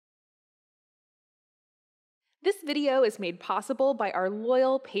This video is made possible by our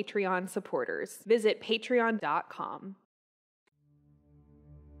loyal Patreon supporters. Visit patreon.com.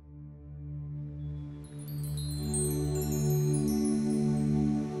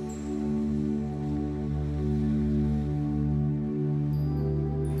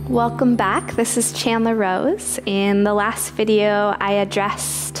 Welcome back. This is Chandler Rose. In the last video, I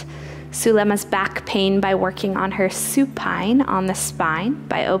addressed Sulema's back pain by working on her supine on the spine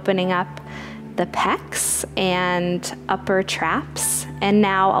by opening up the pecs and upper traps. And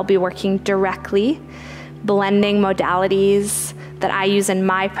now I'll be working directly, blending modalities that I use in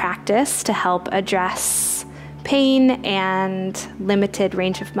my practice to help address pain and limited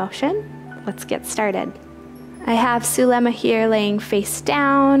range of motion. Let's get started. I have Sulema here laying face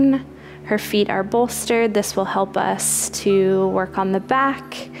down. Her feet are bolstered. This will help us to work on the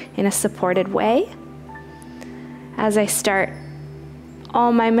back in a supported way. As I start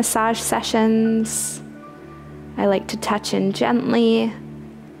all my massage sessions, I like to touch in gently,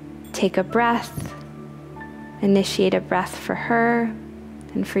 take a breath, initiate a breath for her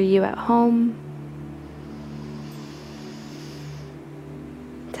and for you at home.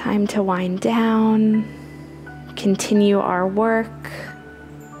 Time to wind down, continue our work.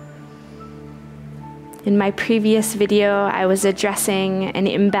 In my previous video, I was addressing an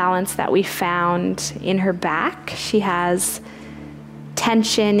imbalance that we found in her back. She has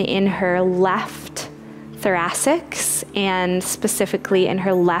tension in her left thoracics and specifically in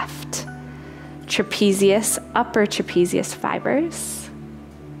her left trapezius, upper trapezius fibers.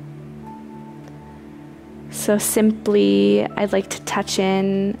 So simply, I'd like to touch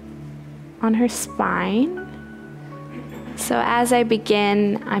in on her spine. So as I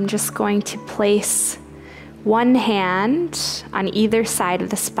begin, I'm just going to place one hand on either side of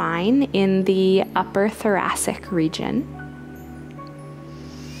the spine in the upper thoracic region.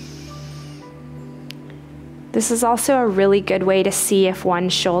 This is also a really good way to see if one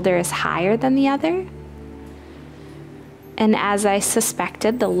shoulder is higher than the other. And as I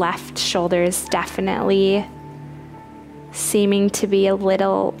suspected, the left shoulder is definitely seeming to be a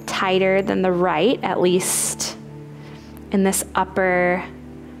little tighter than the right, at least in this upper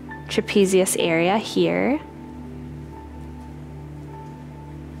trapezius area here.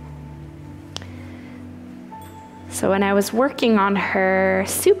 So when I was working on her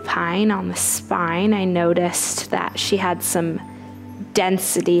supine on the spine, I noticed that she had some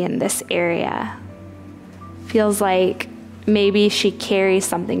density in this area. Feels like maybe she carries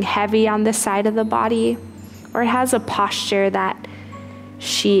something heavy on this side of the body, or has a posture that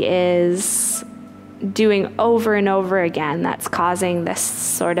she is doing over and over again that's causing this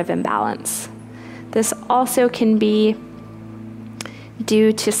sort of imbalance. This also can be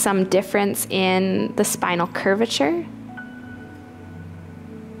due to some difference in the spinal curvature.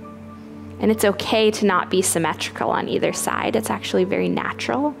 And it's okay to not be symmetrical on either side. It's actually very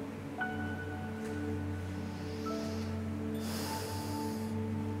natural.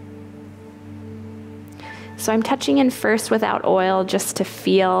 So I'm touching in first without oil just to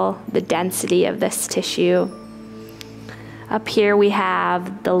feel the density of this tissue. Up here we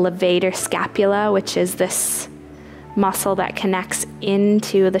have the levator scapula, which is this muscle that connects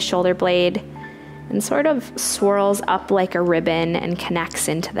into the shoulder blade and sort of swirls up like a ribbon and connects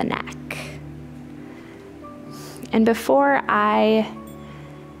into the neck. And before I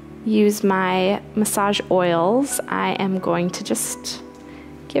use my massage oils, I am going to just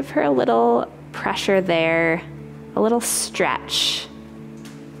give her a little pressure there, a little stretch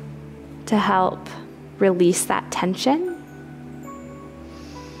to help release that tension.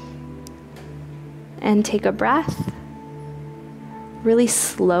 And take a breath, really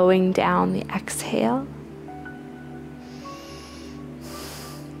slowing down the exhale.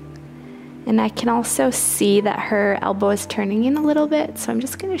 And I can also see that her elbow is turning in a little bit, so I'm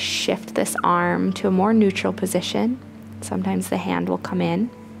just going to shift this arm to a more neutral position. Sometimes the hand will come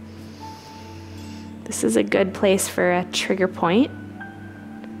in. This is a good place for a trigger point.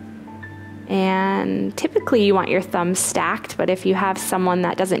 And typically you want your thumbs stacked, but if you have someone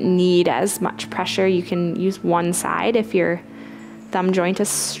that doesn't need as much pressure, you can use one side if your thumb joint is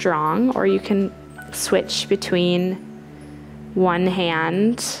strong, or you can switch between one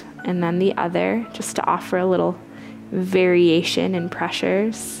hand and then the other just to offer a little variation in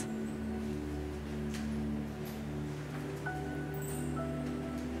pressures.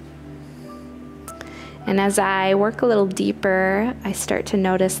 And as I work a little deeper, I start to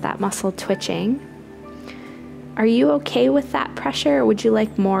notice that muscle twitching. Are you okay with that pressure, or would you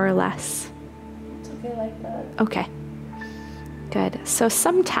like more or less? It's okay like that. Okay, good. So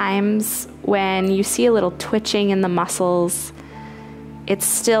sometimes when you see a little twitching in the muscles, it's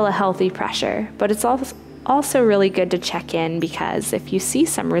still a healthy pressure, but it's also really good to check in, because if you see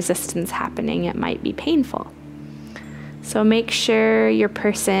some resistance happening, it might be painful. So make sure your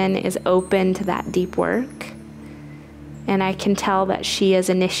person is open to that deep work. And I can tell that she is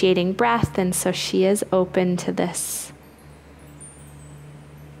initiating breath, and so she is open to this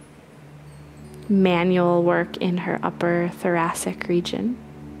manual work in her upper thoracic region.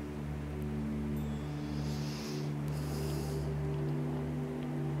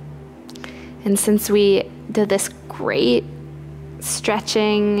 And since we did this great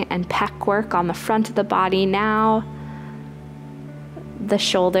stretching and pec work on the front of the body, now the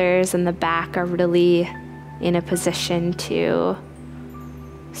shoulders and the back are really in a position to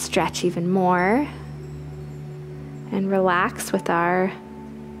stretch even more and relax with our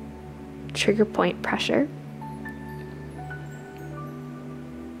trigger point pressure.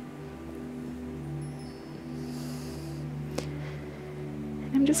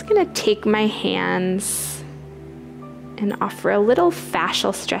 And I'm just going to take my hands and offer a little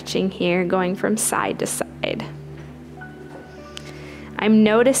fascial stretching here, going from side to side. I'm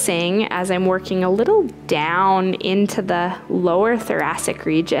noticing as I'm working a little down into the lower thoracic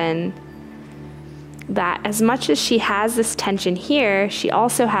region that as much as she has this tension here, she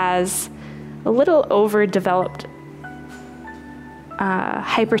also has a little overdeveloped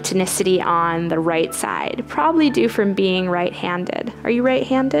hypertonicity on the right side, probably due from being right-handed. Are you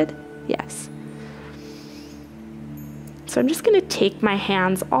right-handed? Yes. So I'm just going to take my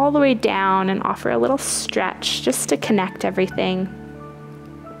hands all the way down and offer a little stretch just to connect everything.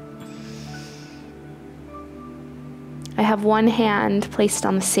 I have one hand placed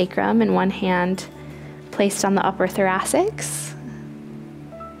on the sacrum and one hand placed on the upper thoracics.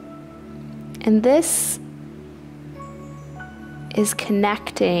 And this is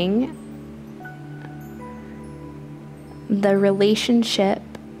connecting the relationship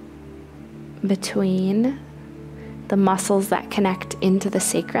between the muscles that connect into the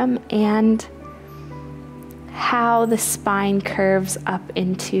sacrum and how the spine curves up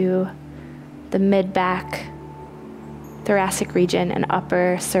into the mid-back thoracic region and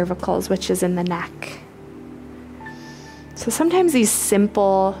upper cervicals, which is in the neck. So sometimes these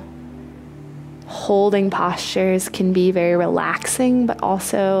simple holding postures can be very relaxing, but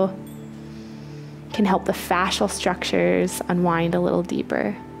also can help the fascial structures unwind a little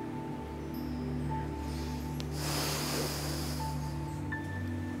deeper.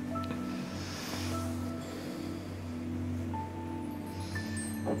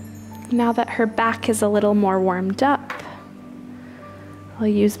 Now that her back is a little more warmed up, I'll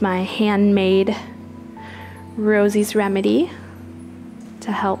use my handmade Rosie's Remedy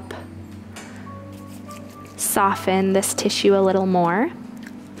to help soften this tissue a little more.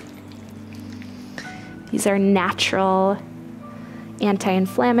 These are natural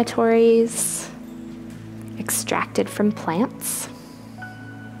anti-inflammatories extracted from plants.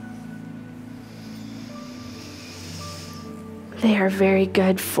 They are very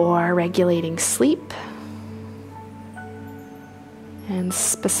good for regulating sleep, and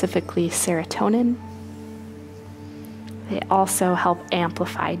specifically serotonin. They also help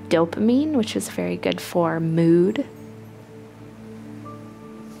amplify dopamine, which is very good for mood.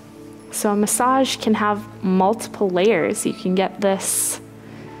 So a massage can have multiple layers. You can get this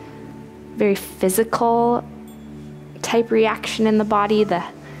very physical type reaction in the body, the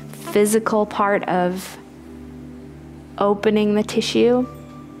physical part of opening the tissue,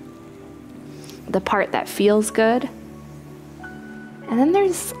 the part that feels good. And then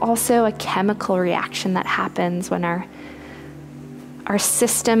there's also a chemical reaction that happens when our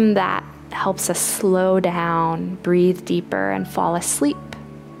system that helps us slow down, breathe deeper, and fall asleep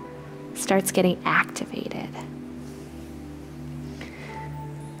starts getting activated.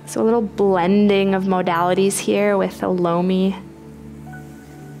 So a little blending of modalities here with a Lomi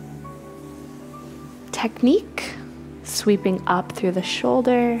technique, sweeping up through the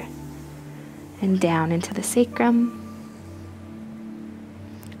shoulder and down into the sacrum.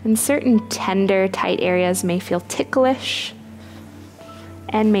 And certain tender, tight areas may feel ticklish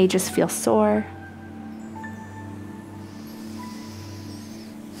and may just feel sore.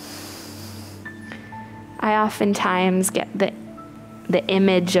 I oftentimes get the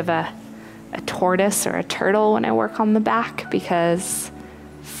image of a tortoise or a turtle when I work on the back, because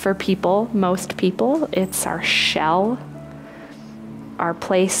for people, most people, it's our shell, our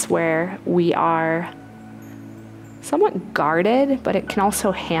place where we are somewhat guarded, but it can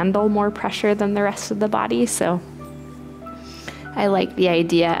also handle more pressure than the rest of the body. So I like the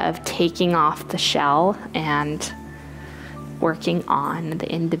idea of taking off the shell and working on the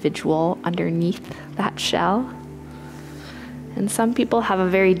individual underneath that shell. And some people have a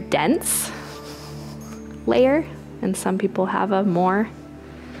very dense layer, and some people have a more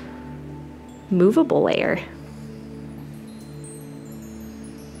movable layer.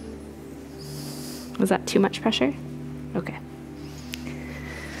 Was that too much pressure? Okay.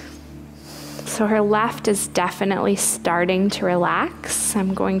 So her left is definitely starting to relax.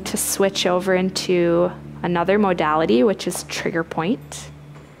 I'm going to switch over into another modality, which is trigger point.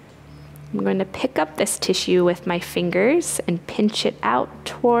 I'm going to pick up this tissue with my fingers and pinch it out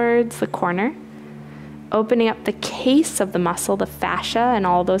towards the corner, opening up the case of the muscle, the fascia, and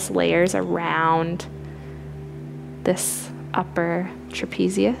all those layers around this upper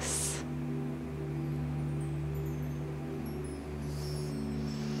trapezius.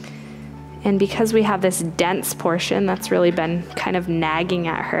 And because we have this dense portion that's really been kind of nagging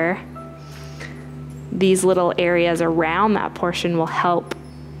at her, these little areas around that portion will help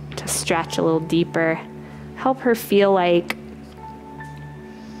to stretch a little deeper, help her feel like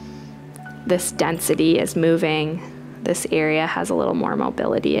this density is moving. This area has a little more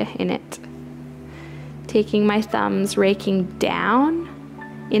mobility in it. Taking my thumbs, raking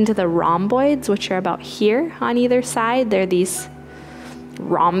down into the rhomboids, which are about here on either side. They're these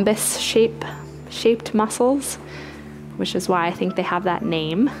rhombus shaped muscles, which is why I think they have that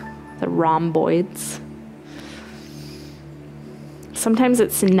name, the rhomboids. Sometimes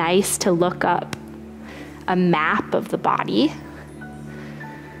it's nice to look up a map of the body,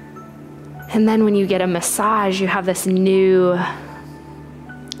 and then when you get a massage, you have this new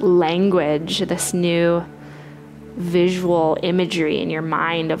language, this new visual imagery in your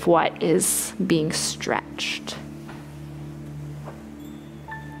mind of what is being stretched.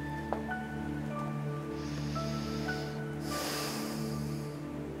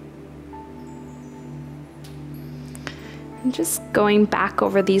 And just going back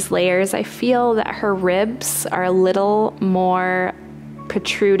over these layers, I feel that her ribs are a little more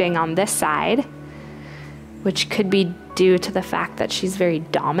protruding on this side, which could be due to the fact that she's very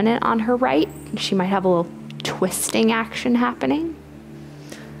dominant on her right. She might have a little twisting action happening.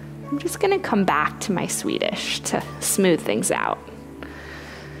 I'm just gonna come back to my Swedish to smooth things out.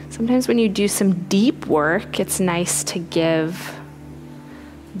 Sometimes when you do some deep work, it's nice to give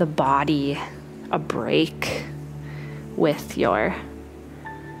the body a break with your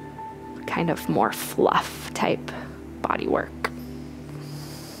kind of more fluff type body work.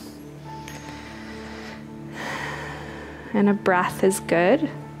 And a breath is good.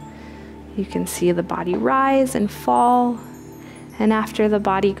 You can see the body rise and fall. And after the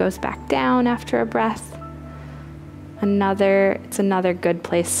body goes back down after a breath, it's another good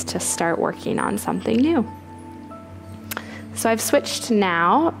place to start working on something new. So I've switched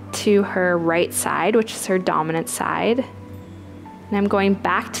now to her right side, which is her dominant side. And I'm going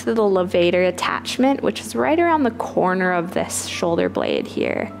back to the levator attachment, which is right around the corner of this shoulder blade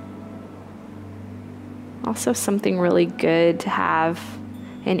here. Also something really good to have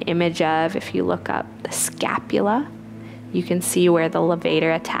an image of. If you look up the scapula, you can see where the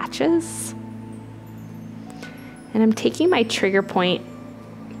levator attaches. And I'm taking my trigger point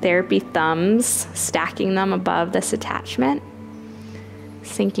therapy thumbs, stacking them above this attachment,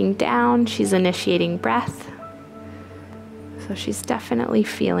 sinking down. She's initiating breath. So she's definitely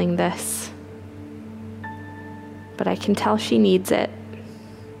feeling this, but I can tell she needs it.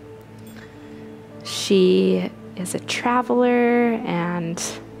 She is a traveler and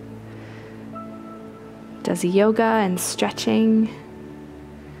does yoga and stretching.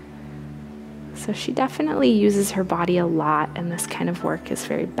 So she definitely uses her body a lot, and this kind of work is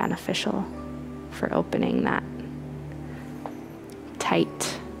very beneficial for opening that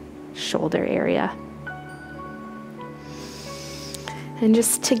tight shoulder area. And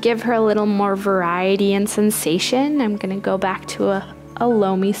just to give her a little more variety and sensation, I'm going to go back to a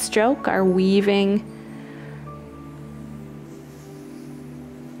Lomi stroke, our weaving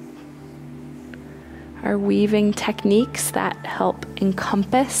techniques that help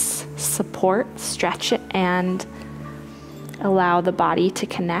encompass, support, stretch it, and allow the body to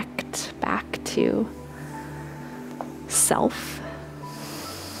connect back to self.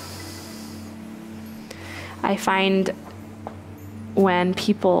 I find when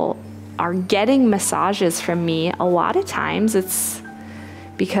people are getting massages from me, a lot of times it's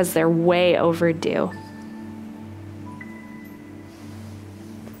because they're way overdue.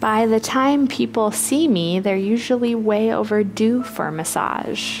 By the time people see me, they're usually way overdue for a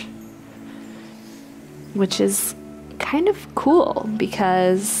massage, which is kind of cool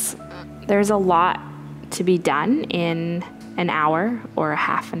because there's a lot to be done in an hour or a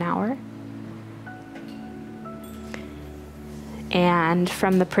half an hour. And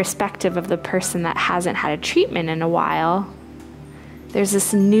from the perspective of the person that hasn't had a treatment in a while, there's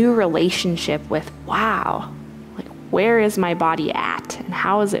this new relationship with, wow, like where is my body at and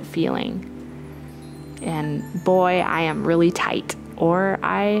how is it feeling? And boy, I am really tight, or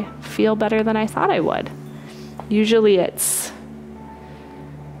I feel better than I thought I would. Usually it's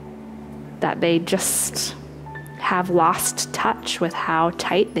that they just have lost touch with how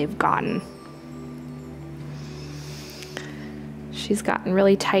tight they've gotten. She's gotten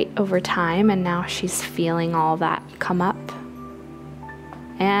really tight over time, and now she's feeling all that come up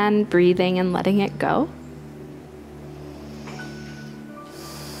and breathing and letting it go.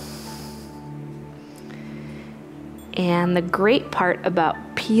 And the great part about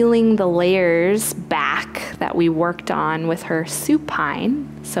peeling the layers back that we worked on with her supine,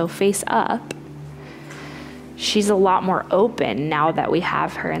 so face up, she's a lot more open now that we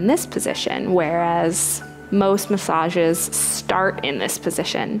have her in this position, whereas most massages start in this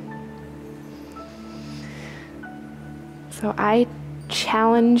position. So I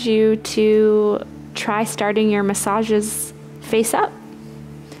challenge you to try starting your massages face up.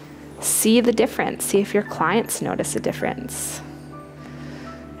 See the difference. See if your clients notice a difference.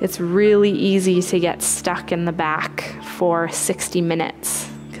 It's really easy to get stuck in the back for 60 minutes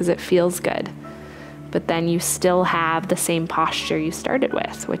because it feels good. But then you still have the same posture you started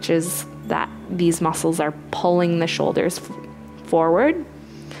with, which is that these muscles are pulling the shoulders forward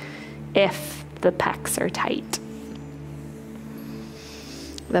if the pecs are tight.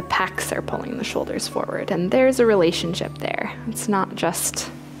 The pecs are pulling the shoulders forward, and there's a relationship there. It's not just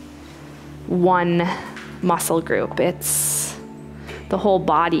one muscle group. It's the whole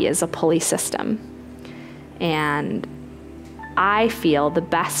body is a pulley system. And I feel the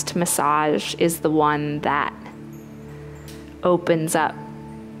best massage is the one that opens up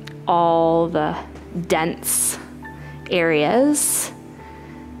all the dense areas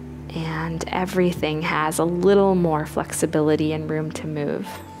and everything has a little more flexibility and room to move.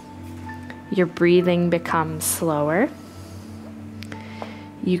 Your breathing becomes slower.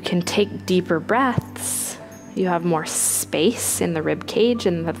 You can take deeper breaths. You have more space in the rib cage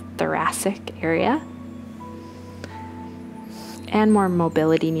and the thoracic area, and more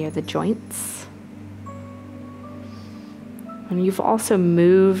mobility near the joints. And you've also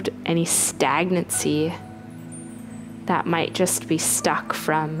moved any stagnancy that might just be stuck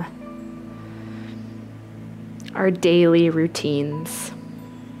from our daily routines.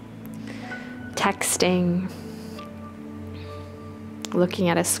 Texting, looking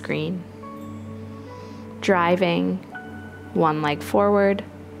at a screen, driving, one leg forward,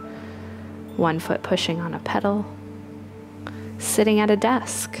 one foot pushing on a pedal, sitting at a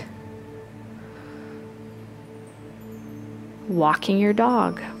desk, walking your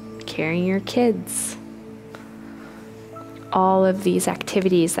dog, carrying your kids. All of these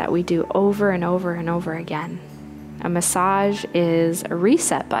activities that we do over and over and over again. A massage is a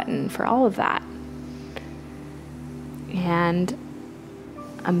reset button for all of that. And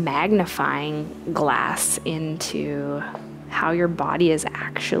a magnifying glass into how your body is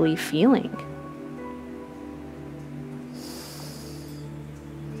actually feeling.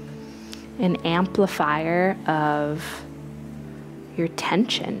 An amplifier of your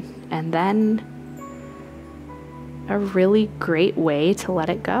tension, and then a really great way to let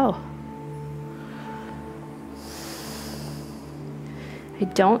it go. I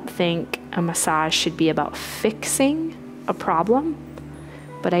don't think a massage should be about fixing a problem,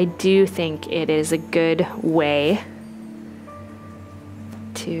 but I do think it is a good way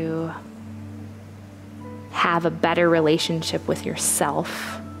to have a better relationship with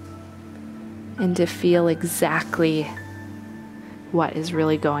yourself and to feel exactly what is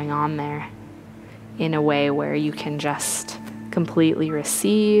really going on there in a way where you can just completely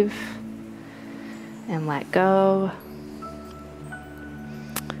receive and let go.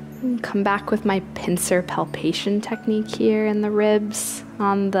 And come back with my pincer palpation technique here in the ribs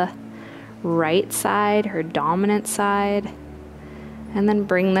on the right side, her dominant side, and then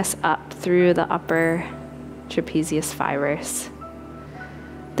bring this up through the upper trapezius fibers.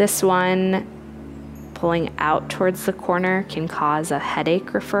 This one, pulling out towards the corner, can cause a headache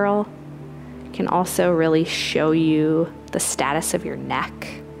referral. It can also really show you the status of your neck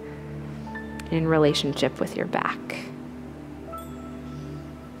in relationship with your back.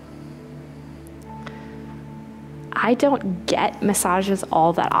 I don't get massages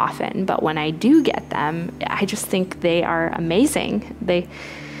all that often, but when I do get them, I just think they are amazing.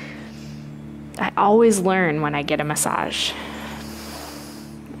 I always learn when I get a massage.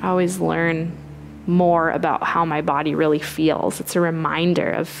 I always learn more about how my body really feels. It's a reminder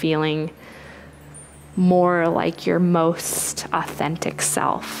of feeling more like your most authentic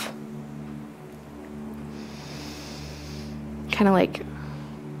self. kind of like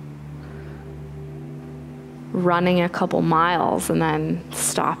running a couple miles and then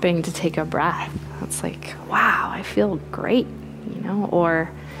stopping to take a breath. It's like, wow, I feel great, you know? Or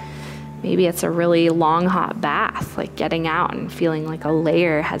maybe it's a really long hot bath, like getting out and feeling like a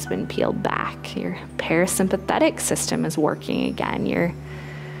layer has been peeled back. Your parasympathetic system is working again. You're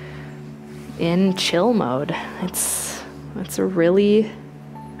in chill mode. It's a really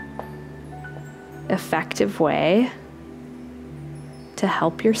effective way to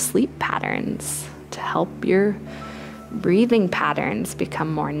help your sleep patterns, to help your breathing patterns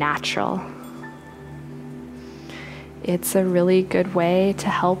become more natural. It's a really good way to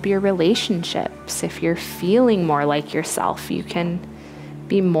help your relationships. If you're feeling more like yourself, you can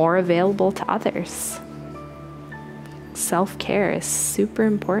be more available to others. Self-care is super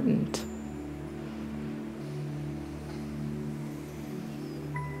important.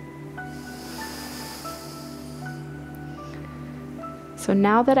 So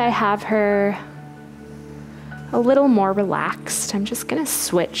now that I have her a little more relaxed, I'm just gonna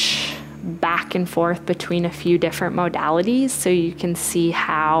switch back and forth between a few different modalities so you can see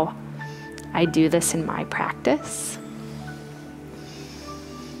how I do this in my practice.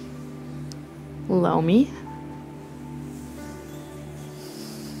 Lomi.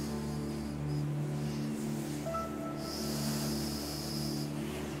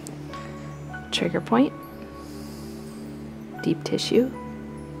 Trigger point. Deep tissue.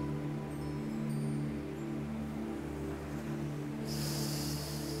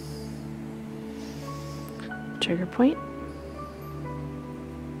 Trigger point.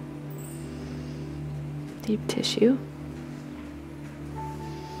 Deep tissue.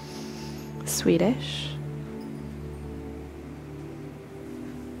 Swedish.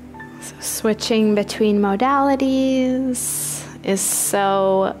 So switching between modalities is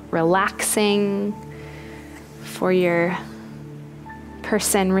so relaxing for your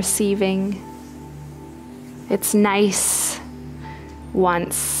person receiving. It's nice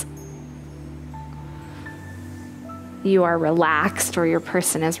once you are relaxed or your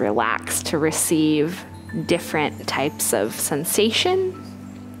person is relaxed to receive different types of sensation.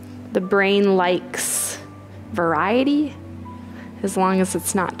 The brain likes variety as long as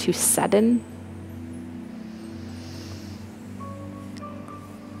it's not too sudden.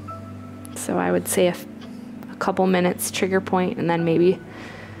 So I would say a couple minutes trigger point and then maybe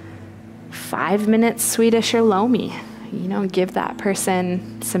 5 minutes Swedish or Lomi. You know, give that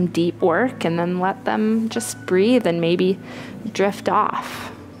person some deep work and then let them just breathe and maybe drift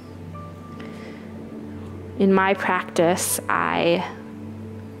off. In my practice, I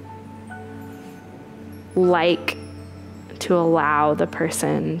like to allow the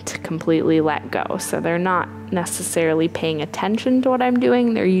person to completely let go. So they're not necessarily paying attention to what I'm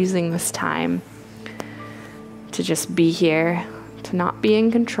doing. They're using this time to just be here, to not be in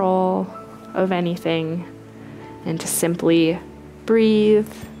control of anything, and to simply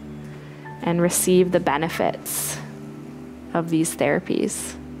breathe and receive the benefits of these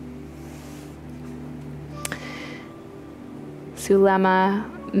therapies.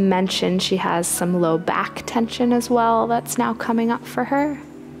 Sulema mentioned she has some low back tension as well that's now coming up for her.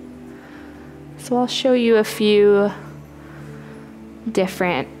 So I'll show you a few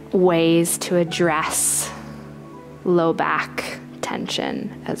different ways to address low back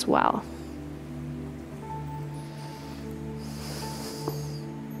tension as well.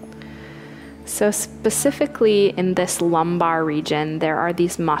 So specifically in this lumbar region, there are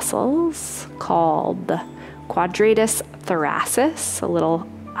these muscles called the quadratus thoracis, a little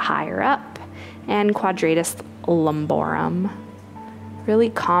higher up, and quadratus lumborum.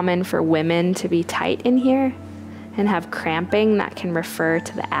 Really common for women to be tight in here and have cramping that can refer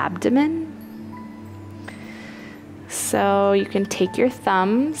to the abdomen. So you can take your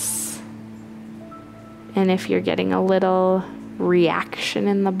thumbs, and if you're getting a little reaction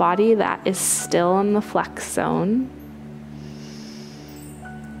in the body, that is still in the flex zone.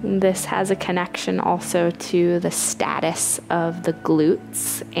 This has a connection also to the status of the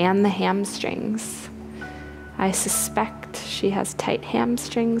glutes and the hamstrings. I suspect she has tight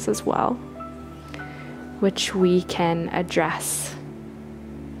hamstrings as well, which we can address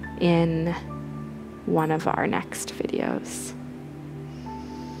in one of our next videos.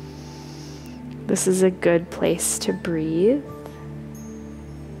 This is a good place to breathe.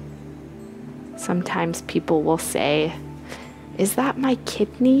 Sometimes people will say, "Is that my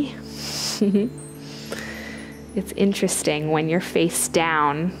kidney?" It's interesting, when you're face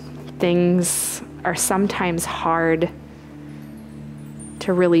down, things are sometimes hard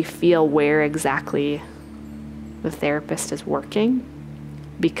to really feel where exactly the therapist is working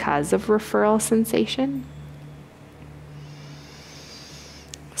because of referral sensation.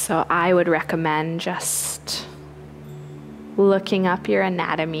 So I would recommend just looking up your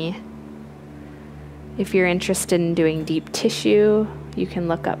anatomy. If you're interested in doing deep tissue, you can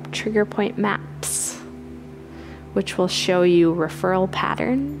look up trigger point maps, which will show you referral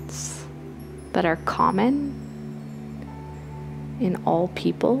patterns that are common in all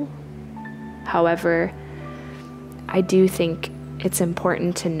people. However, I do think it's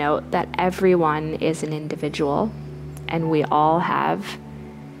important to note that everyone is an individual, and we all have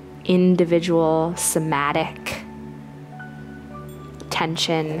individual somatic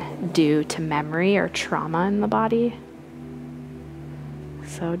tension due to memory or trauma in the body.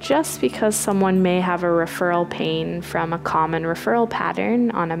 So just because someone may have a referral pain from a common referral pattern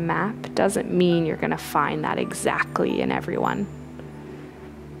on a map doesn't mean you're going to find that exactly in everyone.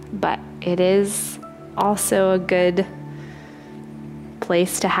 But it is also a good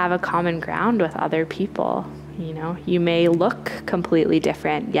place to have a common ground with other people. You know, you may look completely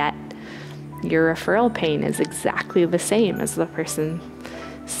different, yet your referral pain is exactly the same as the person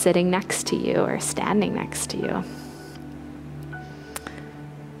sitting next to you or standing next to you.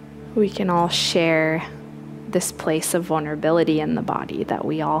 We can all share this place of vulnerability in the body, that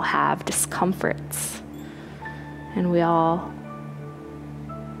we all have discomforts, and we all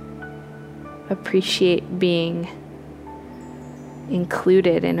appreciate being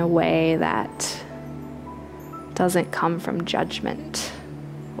included in a way that doesn't come from judgment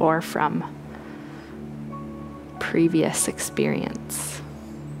or from previous experience.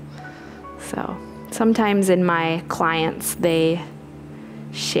 So sometimes in my clients, they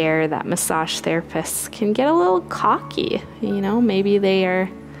share that massage therapists can get a little cocky. You know, maybe they are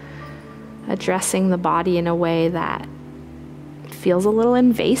addressing the body in a way that feels a little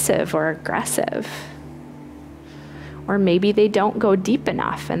invasive or aggressive. Or maybe they don't go deep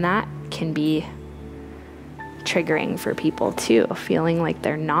enough, and that can be triggering for people too, feeling like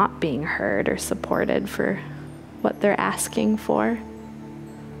they're not being heard or supported for what they're asking for.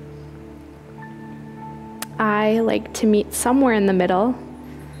 I like to meet somewhere in the middle,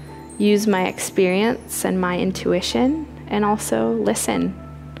 use my experience and my intuition, and also listen.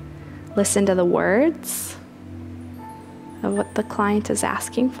 Listen to the words of what the client is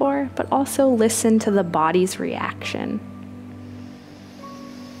asking for, but also listen to the body's reaction.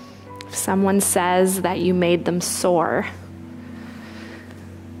 If someone says that you made them sore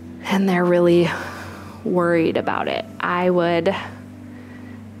and they're really worried about it, I would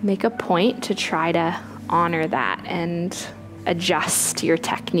make a point to try to honor that and adjust your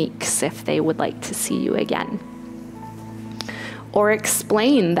techniques if they would like to see you again. Or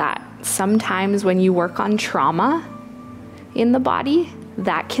explain that sometimes when you work on trauma in the body,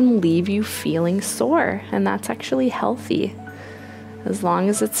 that can leave you feeling sore, and that's actually healthy, as long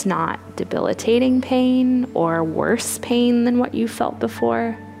as it's not debilitating pain or worse pain than what you felt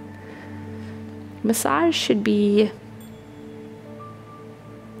before. Massage should be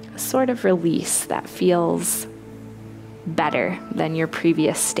a sort of release that feels better than your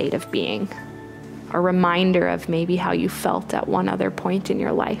previous state of being, a reminder of maybe how you felt at one other point in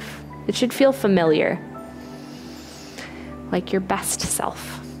your life. It should feel familiar, like your best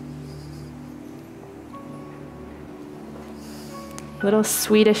self. Little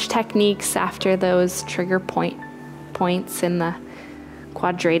Swedish techniques after those trigger points in the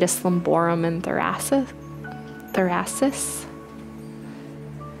quadratus lumborum and thoracis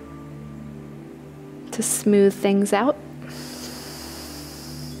to smooth things out.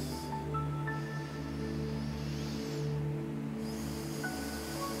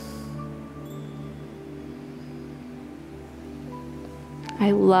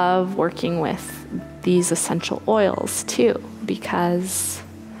 I love working with these essential oils too, because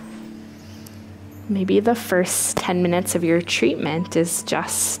maybe the first 10 minutes of your treatment is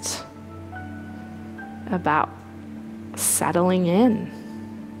just about settling in,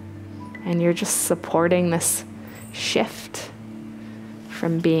 and you're just supporting this shift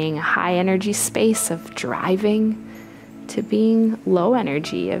from being a high energy space of driving to being low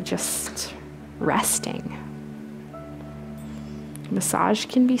energy of just resting. Massage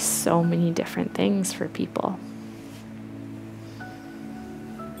can be so many different things for people.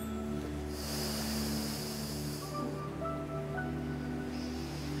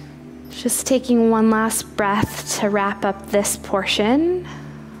 Just taking one last breath to wrap up this portion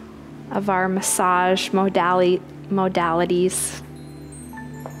of our massage modalities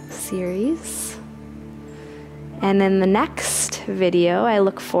series. And in the next video, I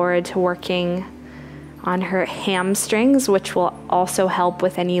look forward to working on her hamstrings, which will also help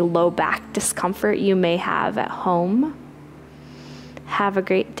with any low back discomfort you may have at home. Have a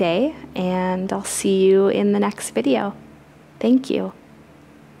great day, and I'll see you in the next video. Thank you.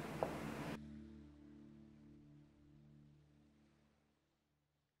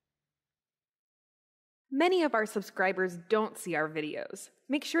 Many of our subscribers don't see our videos.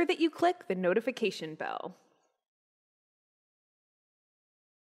 Make sure that you click the notification bell.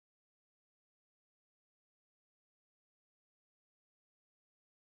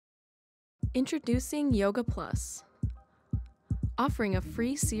 Introducing Yoga Plus, offering a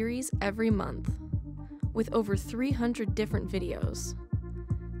free series every month with over 300 different videos.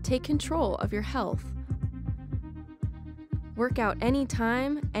 Take control of your health. Work out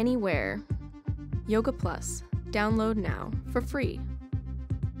anytime, anywhere. Yoga Plus. Download now for free.